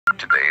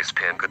Today is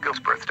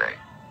Pinkalicious' birthday.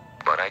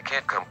 But I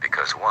can't come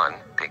because 1,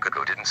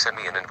 Pinkalicious didn't send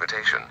me an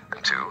invitation,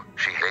 and 2,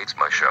 she hates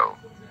my show.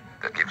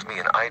 That gives me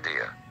an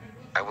idea.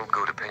 I will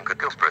go to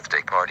Pinkalicious'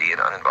 birthday party and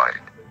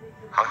uninvited.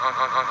 Ha ha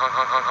ha ha ha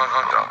ha ha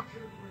ha ha.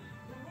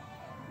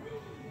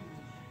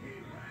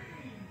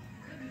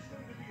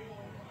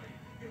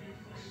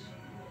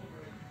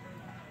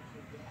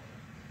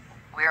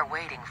 We're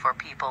waiting for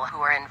people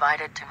who are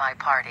invited to my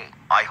party.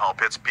 I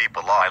hope it's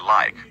people I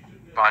like.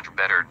 Bodge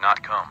better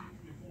not come.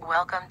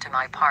 Welcome to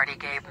my party,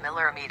 Gabe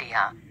Miller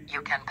Media.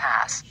 You can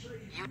pass.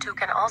 You two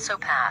can also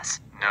pass.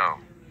 No.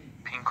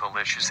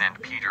 Pinkalicious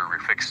and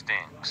Peter-rific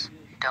stings.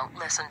 Don't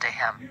listen to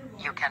him.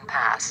 You can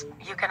pass.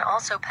 You can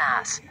also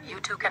pass.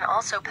 You two can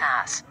also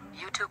pass.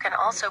 You two can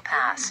also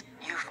pass.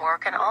 You 4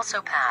 can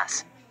also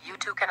pass. You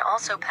 2 can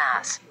also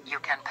pass. You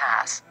can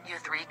pass. You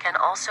 3 can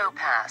also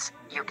pass.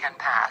 You can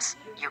pass.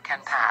 You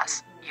can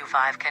pass. You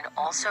 5 can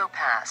also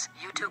pass.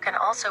 You 2 can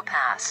also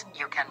pass.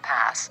 You can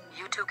pass.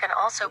 You 2 can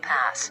also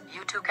pass.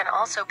 You 2 can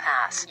also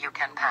pass. You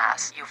can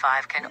pass. You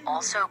 5 can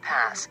also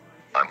pass.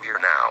 I'm here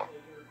now.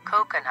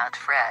 Coconut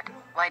Fred,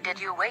 why did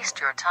you waste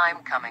your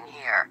time coming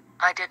here?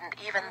 I didn't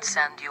even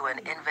send you an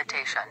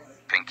invitation.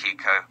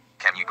 Pinkiko,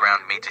 can you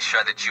ground me to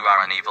show that you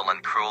are an evil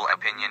and cruel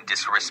opinion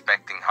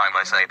disrespecting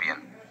Homo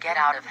sapien? Get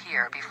out of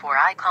here before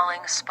I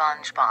calling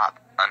SpongeBob.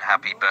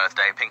 Unhappy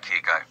birthday,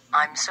 Pinkiko.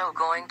 I'm so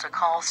going to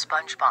call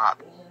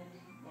SpongeBob.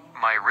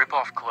 My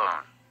rip-off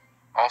clone,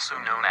 also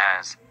known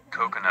as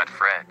Coconut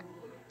Fred.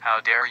 How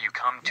dare you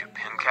come to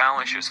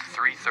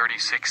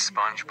Pinkalicious336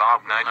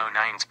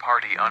 Spongebob909's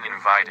party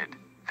uninvited?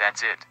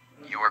 That's it.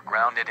 You are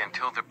grounded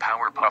until the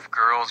Powerpuff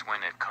Girls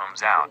when it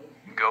comes out.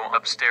 Go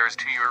upstairs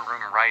to your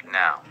room right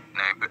now.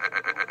 No.